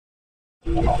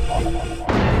In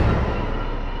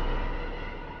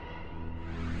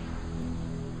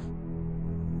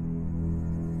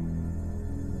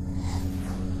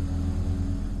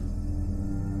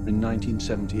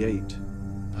 1978,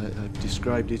 I've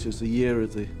described it as the year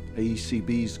of the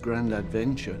AECB's grand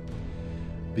adventure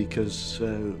because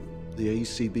the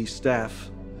AECB staff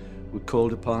were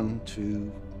called upon to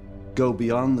go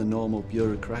beyond the normal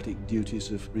bureaucratic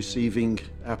duties of receiving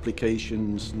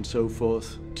applications and so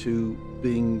forth to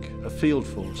being a field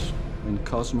force when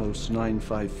Cosmos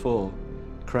 954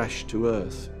 crashed to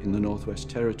Earth in the Northwest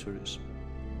Territories.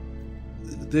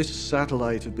 This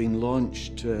satellite had been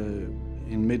launched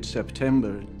in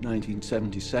mid-September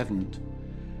 1977,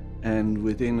 and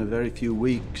within a very few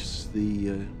weeks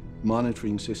the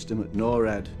monitoring system at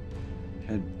NORAD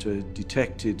had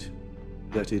detected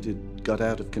that it had got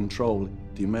out of control.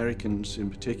 The Americans in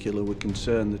particular were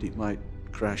concerned that it might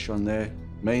crash on their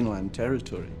mainland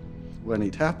territory. When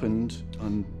it happened,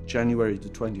 on January the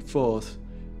 24th,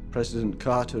 President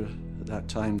Carter at that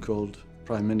time called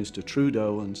Prime Minister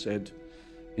Trudeau and said,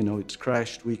 you know, it's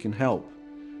crashed, we can help.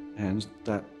 And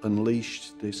that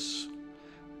unleashed this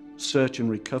search and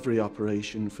recovery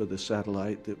operation for the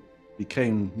satellite that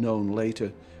became known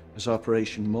later as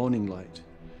Operation Morning Light.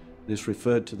 This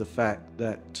referred to the fact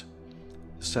that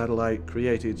the satellite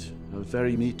created a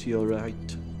very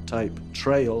meteorite-type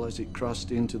trail as it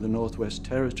crossed into the Northwest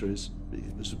Territories.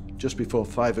 It was just before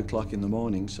 5 o'clock in the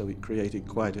morning, so it created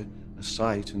quite a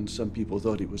sight, and some people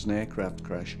thought it was an aircraft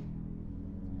crashing.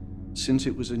 Since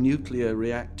it was a nuclear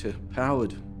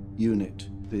reactor-powered unit,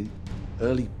 the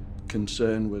early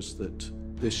concern was that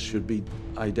this should be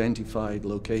identified,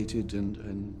 located,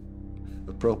 and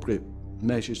appropriate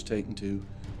measures taken to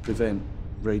prevent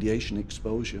radiation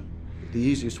exposure. The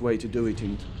easiest way to do it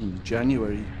in the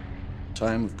January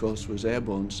time, of course, was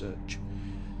airborne search.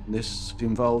 This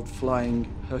involved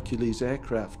flying Hercules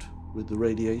aircraft with the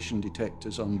radiation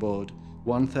detectors on board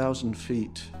 1,000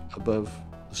 feet above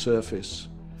the surface.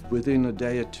 Within a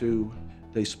day or two,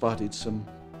 they spotted some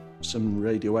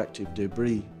radioactive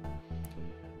debris.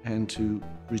 And to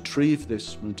retrieve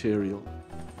this material,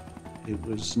 it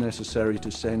was necessary to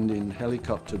send in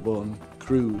helicopter-borne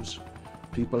crews,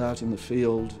 people out in the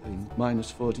field in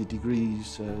minus 40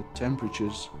 degrees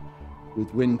temperatures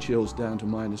with wind chills down to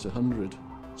minus 100,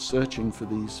 searching for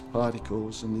these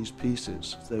particles and these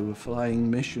pieces. They were flying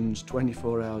missions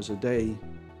 24 hours a day,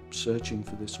 searching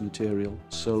for this material.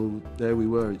 So there we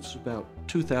were. It's about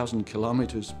 2,000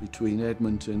 kilometers between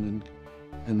Edmonton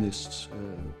and this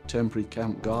temporary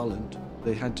Camp Garland.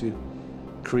 They had to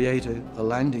create a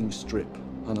landing strip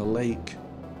on a lake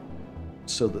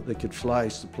so that they could fly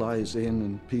supplies in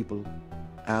and people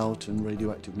out and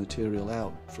radioactive material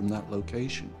out from that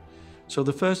location. So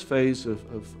the first phase of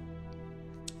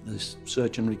this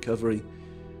search and recovery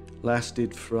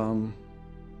lasted from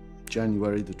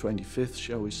January the 25th,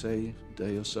 shall we say, a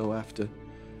day or so after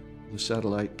the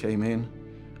satellite came in,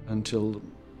 until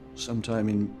sometime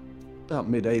in about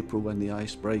mid-April when the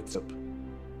ice breaks up.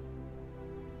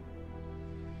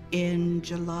 In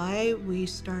July, we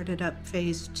started up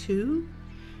phase 2,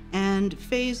 and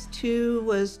phase 2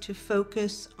 was to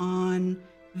focus on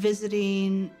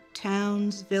visiting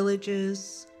towns,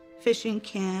 villages, fishing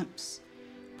camps,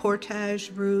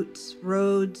 portage routes,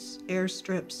 roads,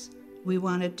 airstrips. We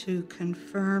wanted to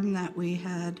confirm that we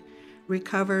had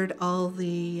recovered all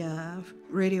the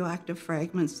radioactive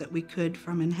fragments that we could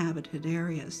from inhabited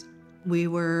areas. We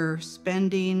were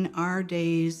spending our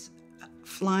days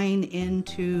flying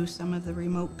into some of the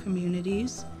remote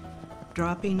communities,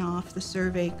 dropping off the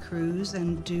survey crews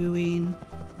and doing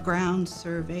ground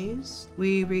surveys.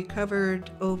 We recovered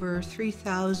over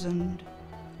 3,000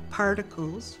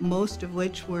 particles, most of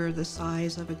which were the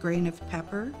size of a grain of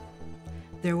pepper.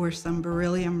 There were some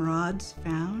beryllium rods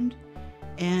found,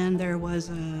 and there was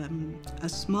a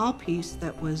small piece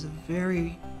that was a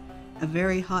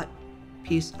very hot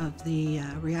piece of the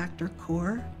reactor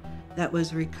core that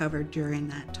was recovered during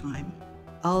that time.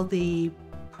 All the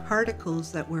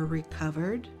particles that were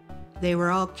recovered, they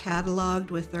were all cataloged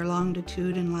with their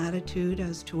longitude and latitude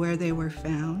as to where they were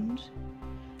found.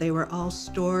 They were all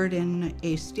stored in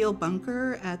a steel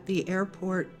bunker at the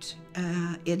airport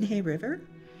in Hay River.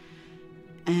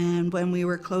 And when we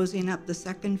were closing up the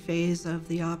second phase of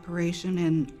the operation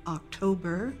in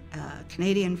October,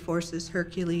 Canadian Forces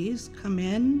Hercules come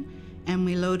in, and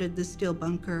we loaded the steel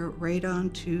bunker right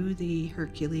onto the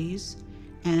Hercules,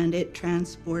 and it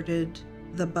transported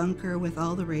the bunker with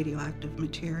all the radioactive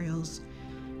materials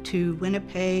to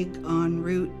Winnipeg en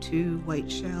route to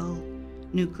White Shell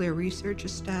Nuclear Research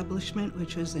Establishment,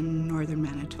 which was in northern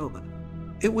Manitoba.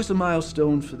 It was a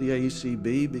milestone for the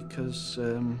AECB because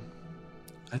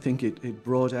I think it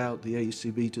brought out the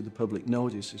AECB to the public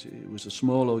notice. It was a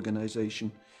small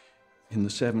organization in the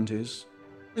 70s.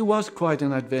 It was quite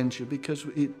an adventure because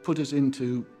it put us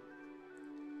into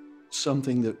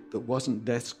something that wasn't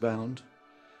desk-bound.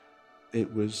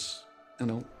 It was,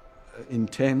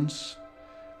 intense.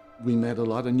 We met a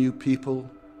lot of new people,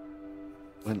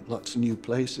 went lots of new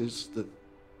places that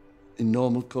in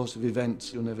normal course of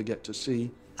events you'll never get to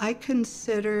see. I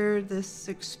consider this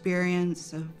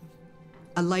experience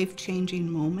a life-changing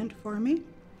moment for me.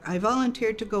 I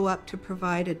volunteered to go up to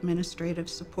provide administrative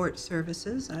support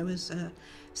services. I was a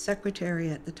secretary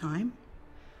at the time.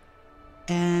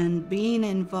 And being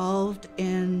involved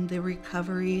in the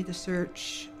recovery, the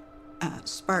search,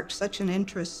 sparked such an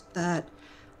interest that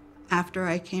after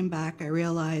I came back, I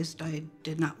realized I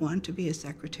did not want to be a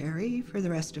secretary for the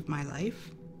rest of my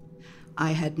life.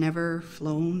 I had never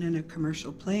flown in a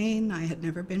commercial plane. I had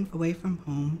never been away from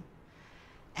home.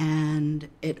 And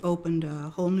it opened a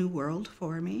whole new world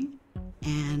for me.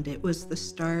 And it was the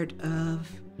start of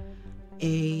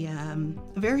a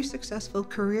very successful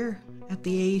career at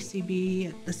the AECB,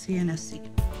 at the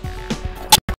CNSC.